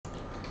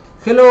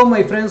Hello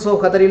my friends of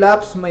Hatari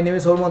Labs, my name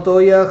is Saul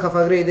Montoya, have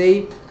a great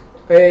day.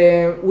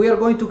 We are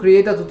going to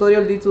create a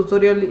tutorial. This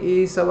tutorial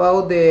is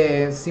about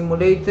the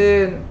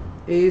simulated,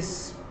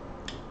 is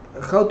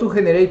how to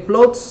generate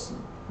plots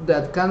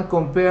that can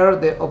compare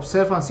the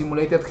observed and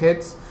simulated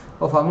heads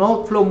of a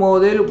MODFLOW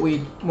model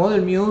with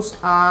Model Muse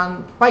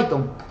and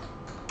Python.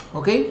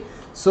 Okay,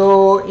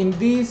 so in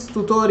this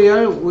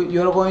tutorial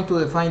you are going to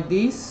define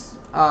this,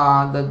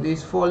 that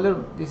this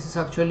folder, this is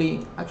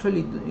actually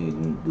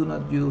do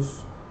not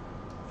use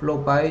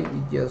FlowPy,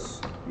 you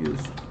just use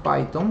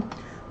Python.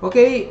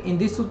 Okay, in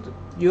this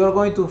you are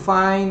going to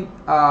find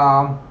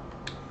a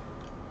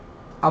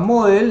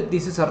model.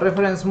 This is a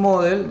reference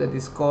model that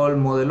is called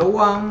Model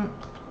 01.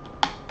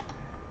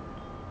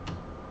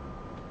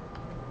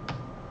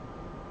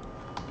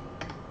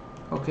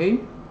 Okay,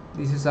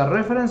 this is a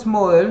reference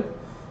model,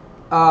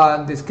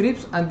 the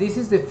scripts, and this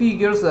is the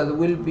figures that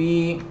will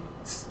be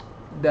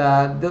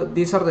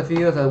these are the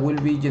figures that will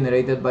be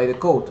generated by the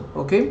code.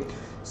 Okay,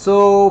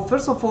 so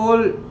first of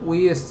all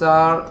we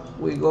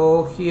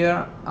go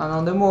here, and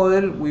on the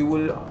model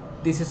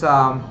this is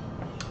a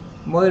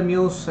Model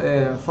Muse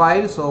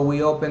file, so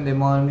we open the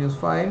Model Muse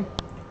file.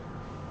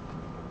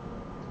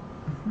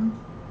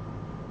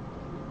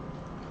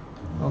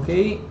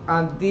 Okay,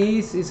 and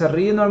this is a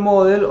regional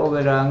model over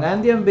an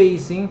Andean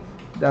basin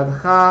that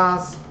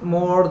has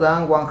more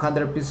than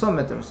 100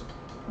 piezometers.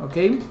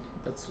 Okay,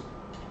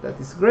 that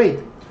is great.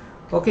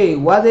 Okay,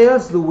 what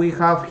else do we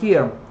have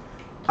here?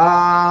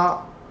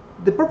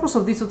 The purpose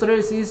of this tutorial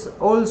is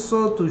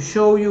also to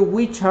show you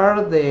which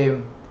are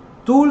the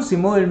tools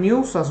in Model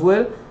Muse as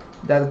well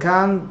that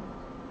can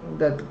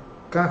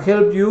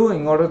help you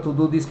in order to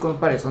do this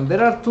comparison.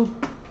 There are two.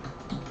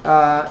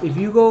 If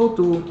you go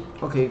to,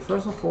 okay,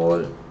 first of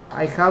all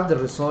I have the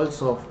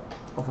results of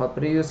a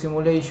previous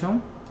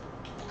simulation.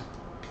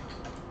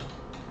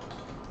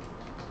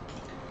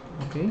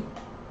 Okay,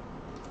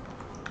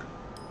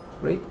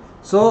 great.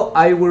 So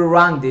I will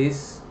run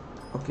this.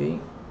 Okay,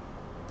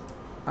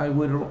 I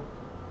will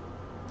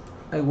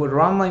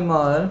run my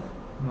model.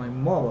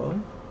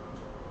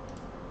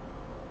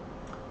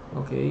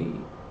 Okay,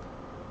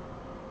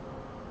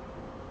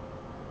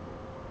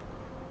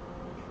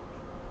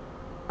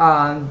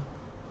 and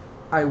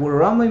I will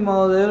run my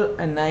model,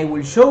 and I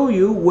will show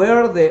you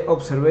where the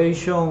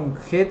observation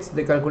heads,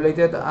 the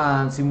calculated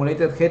and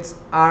simulated heads,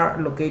 are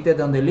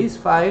located on the list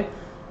file.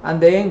 And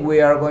then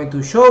we are going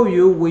to show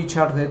you which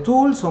are the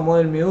tools on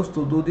Model Muse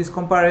to do this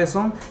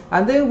comparison.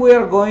 And then we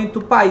are going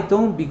to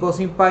Python, because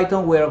in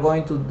Python we are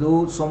going to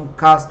do some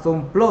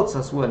custom plots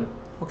as well.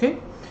 Okay,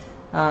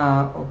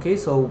 okay,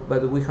 so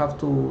but we have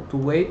to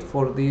wait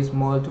for this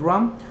model to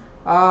run.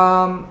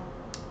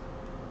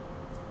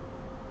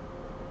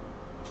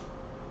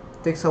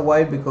 Takes a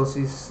while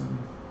because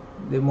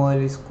the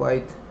model is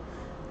quite.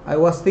 I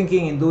was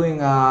thinking in doing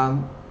a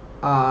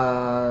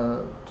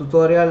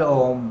tutorial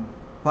on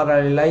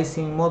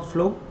parallelizing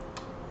MODFLOW.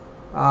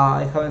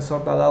 I haven't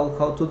sorted out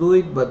how to do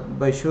it, but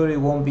by sure it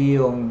won't be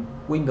on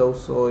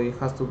Windows, so it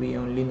has to be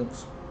on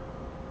Linux.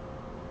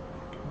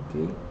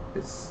 Okay,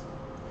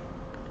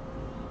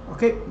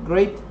 okay,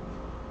 great,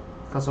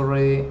 has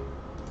already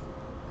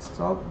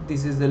stopped.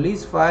 This is the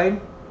list file,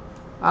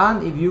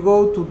 and if you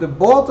go to the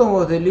bottom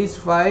of the list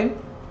file,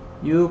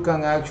 you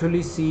can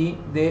actually see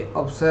the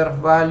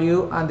observed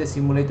value and the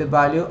simulated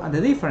value and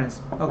the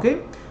difference.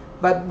 Okay,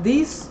 but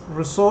these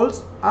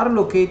results are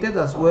located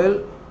as well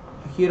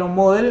here on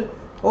model.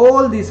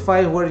 All these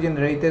files were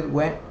generated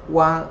when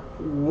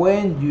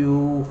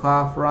you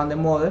have run the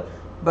model,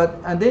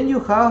 and then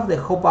you have the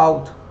hop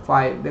out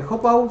file. The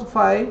hop out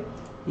file,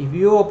 if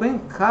you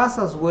open, has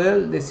as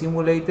well the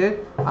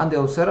simulated and the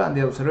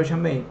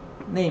observation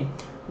name.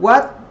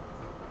 What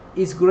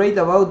is great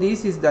about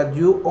this is that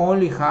you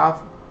only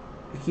have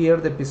here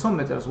the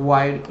piezometers,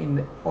 while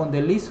on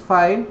the list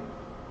file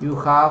you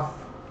have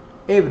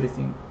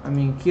everything. I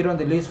mean, here on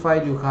the list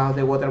file you have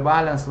the water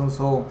balance and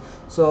so on.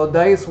 So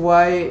that is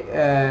why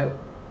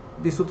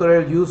this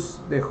tutorial uses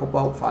the hop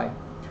out file.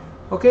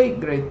 Okay,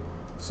 great.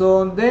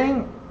 So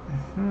then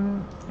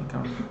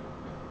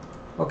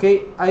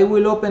okay, I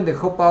will open the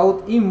hop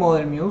out in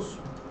Model Muse.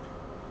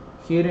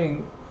 Here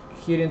in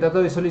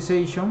data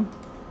visualization.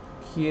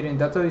 Here in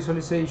data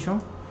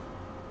visualization,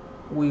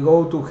 we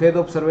go to head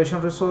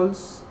observation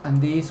results,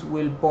 and this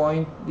will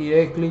point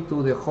directly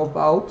to the hop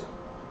out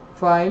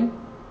file.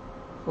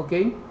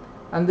 Okay,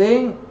 and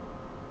then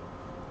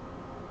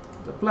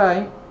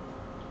apply,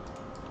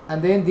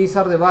 and then these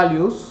are the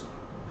values.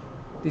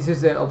 This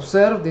is the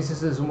observed, this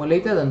is the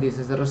simulated, and this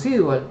is the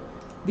residual.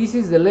 This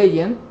is the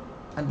legend,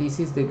 and this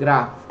is the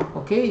graph.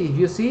 Okay, if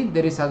you see,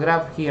 there is a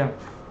graph here.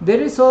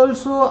 There is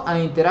also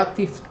an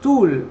interactive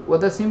tool.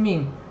 What does it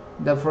mean?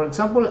 That, for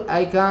example,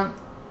 I can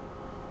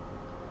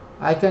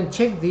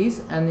check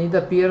this, and it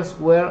appears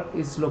where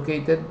it's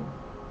located,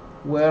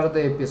 where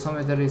the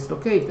piezometer is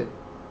located.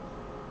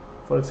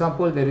 For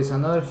example, there is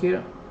another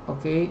here.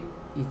 Okay,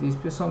 is this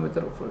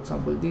piezometer, for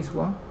example, this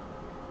one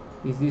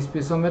is this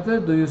piezometer.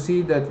 Do you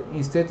see that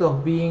instead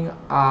of being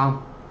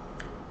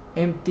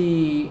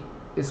empty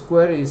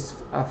square is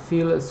a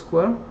field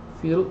square,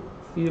 field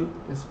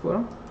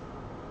square.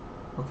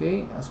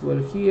 Okay, as well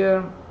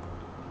here,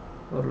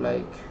 or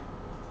like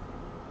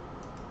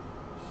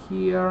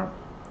here,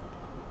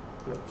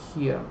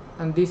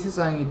 and this is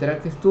an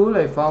interactive tool.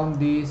 I found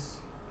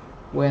this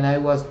when I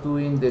was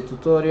doing the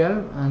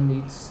tutorial and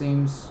it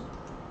seems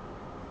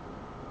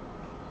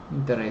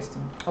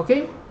interesting.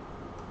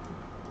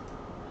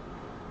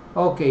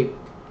 Okay,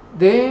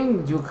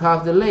 then you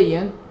have the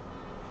legend,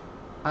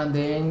 and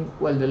then,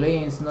 well, the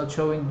legend is not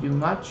showing you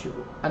much,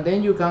 and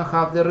then you can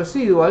have the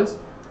residuals,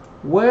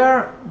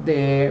 where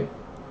the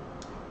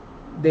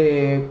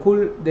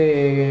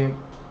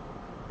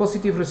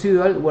positive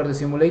residual, where the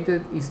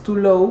simulated is too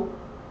low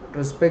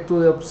respect to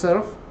the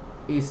observed,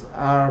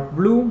 are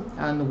blue,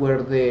 and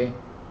where the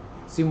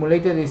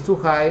simulated is too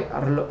high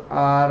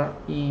are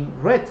in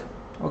red.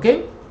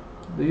 Okay,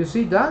 do you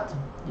see that?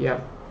 Yeah.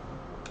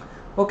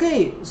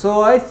 Okay,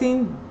 so I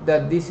think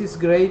that this is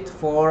great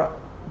for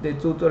the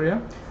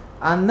tutorial,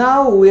 and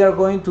now we are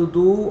going to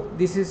do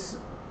this is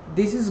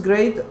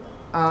great,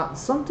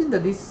 something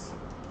that is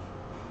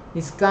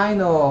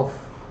kind of,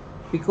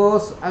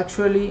 because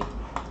actually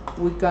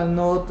we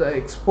cannot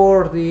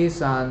export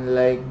this, and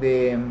like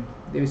the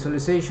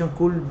visualization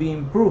could be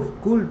improved.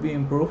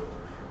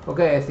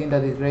 Okay, I think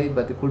that is great,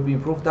 but it could be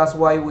improved. That's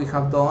why we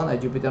have done a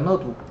Jupyter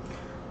notebook.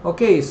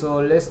 Okay, so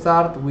let's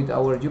start with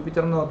our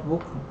Jupyter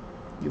notebook.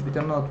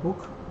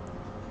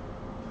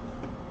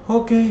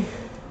 Okay,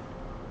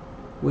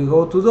 we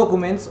go to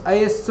documents.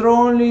 I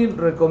strongly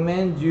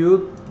recommend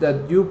you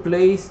that you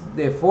place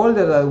the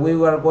folder that we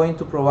are going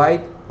to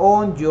provide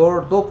on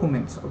your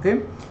documents,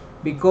 okay,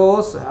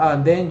 because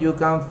then you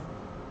can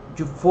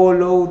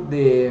follow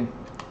the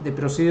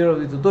procedure of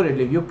the tutorial.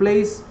 If you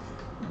place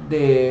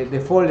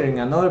the folder in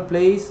another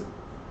place,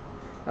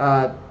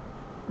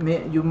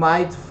 you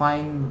might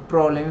find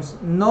problems,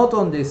 not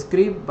on the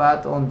script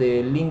but on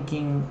the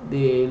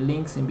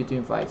links in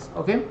between files.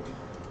 Okay,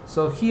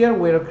 so here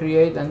we'll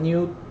create a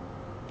new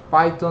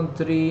Python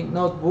 3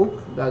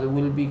 notebook that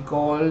will be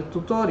called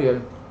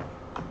tutorial.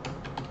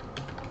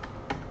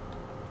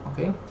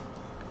 Okay,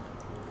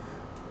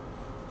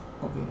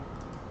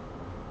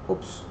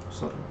 oops,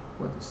 sorry,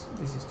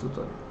 this is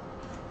tutorial.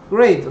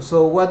 Great,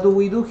 so what do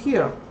we do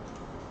here?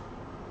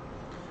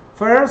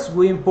 First,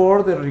 we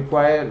import the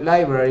required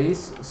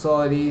libraries,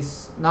 so it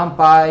is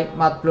NumPy,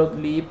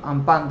 Matplotlib,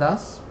 and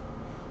Pandas.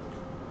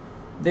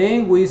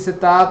 Then we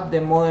set up the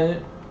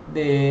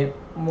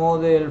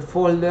model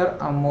folder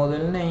and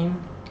model name.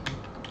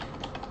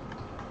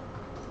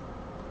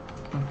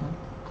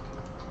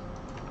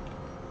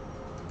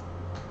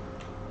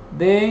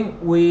 Then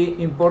we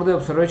import the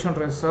observation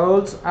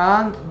results,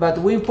 but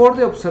we import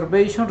the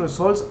observation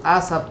results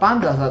as a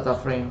Pandas data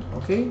frame.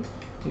 Okay,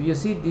 if you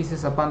see, this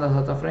is a Pandas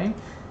data frame.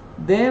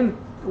 Then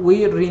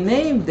we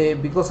rename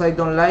because I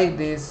don't like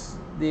this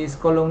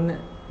column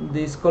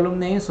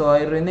name, so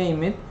I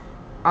rename it,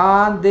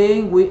 and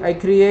then I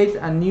create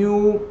a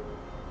new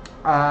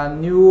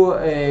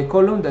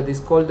column that is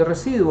called the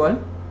residual.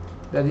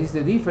 That is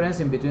the difference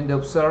in between the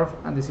observed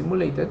and the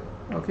simulated.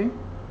 Okay,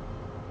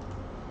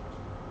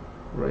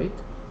 right.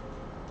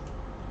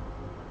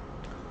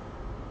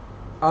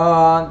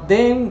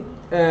 Then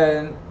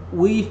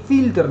we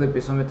filter the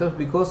piezometers,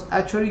 because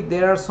actually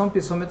there are some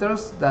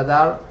piezometers that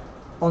are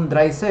on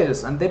dry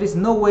cells, and there is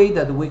no way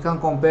that we can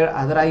compare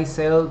a dry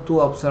cell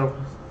to observed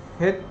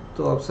head.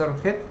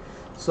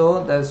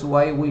 So that's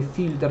why we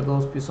filter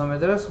those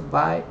piezometers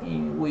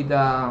with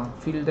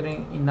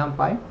filtering in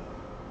NumPy.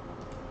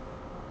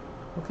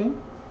 Okay,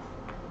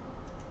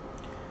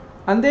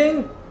 and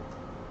then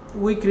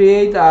we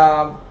create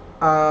a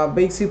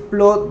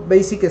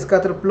basic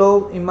scatter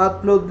plot in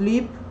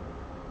Matplotlib,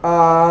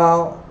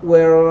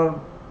 where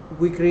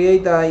we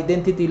create an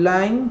identity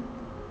line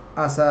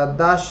as a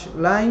dash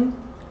line,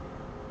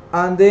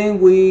 and then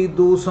we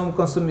do some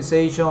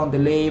customization on the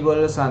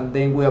labels, and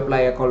then we apply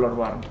a color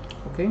bar.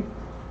 Okay,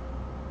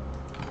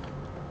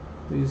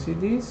 do you see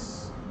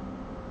this?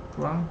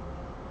 Run.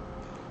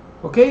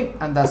 Okay,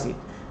 and that's it.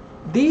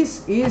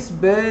 This is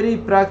very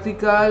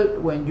practical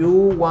when you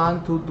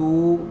want to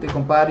do the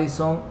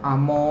comparison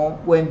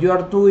when you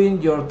are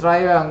doing your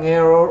trial and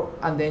error,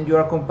 and then you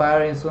are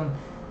comparing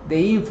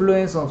the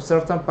influence of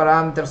certain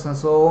parameters and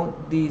so on.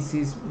 This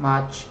is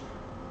much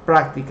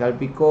practical,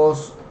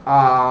 because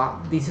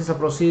this is a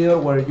procedure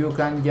where you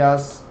can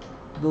just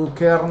do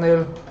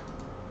kernel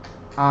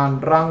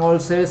and run all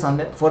cells,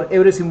 and for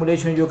every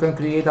simulation you can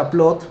create a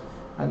plot,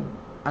 and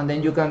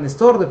then you can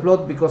store the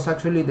plot, because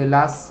actually the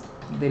last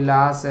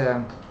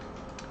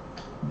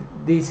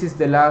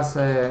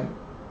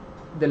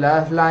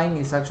line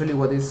is actually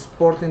what is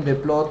exporting the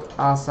plot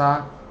as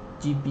a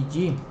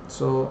GPG.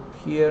 So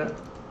here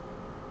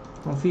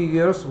on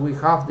figures we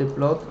have the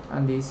plot,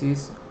 and this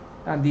is,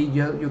 and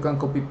you can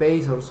copy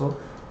paste also,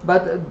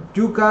 but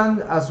you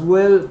can as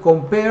well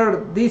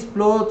compare this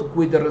plot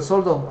with the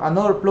result of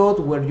another plot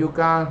where you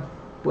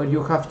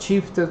have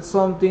shifted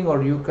something,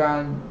 or you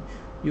can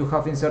you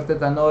have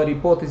inserted another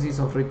hypothesis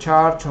of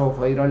recharge, of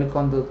hydraulic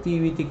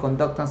conductivity,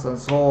 conductance, and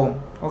so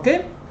on.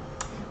 Okay?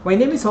 My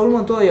name is Saul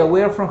Montoya.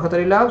 We are from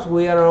Hatari Labs.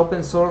 We are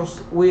open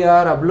source. We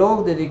are a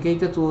blog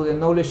dedicated to the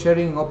knowledge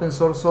sharing in open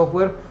source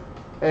software,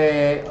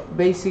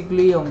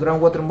 basically on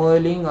groundwater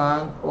modeling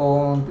and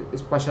on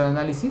spatial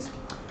analysis.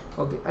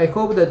 Okay, I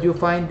hope that you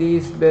find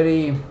this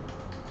very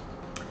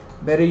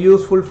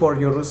useful for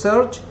your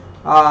research.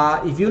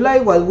 If you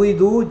like what we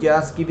do,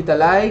 just give it a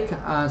like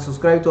and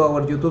subscribe to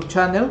our YouTube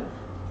channel,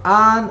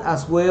 and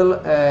as well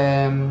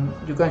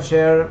you can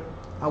share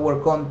our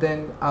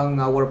content and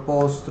our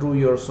posts through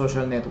your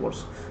social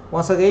networks.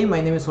 Once again,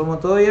 my name is Saul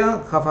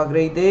Montoya. Have a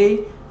great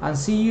day and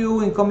see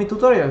you in coming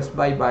tutorials.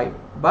 Bye bye.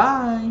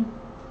 Bye.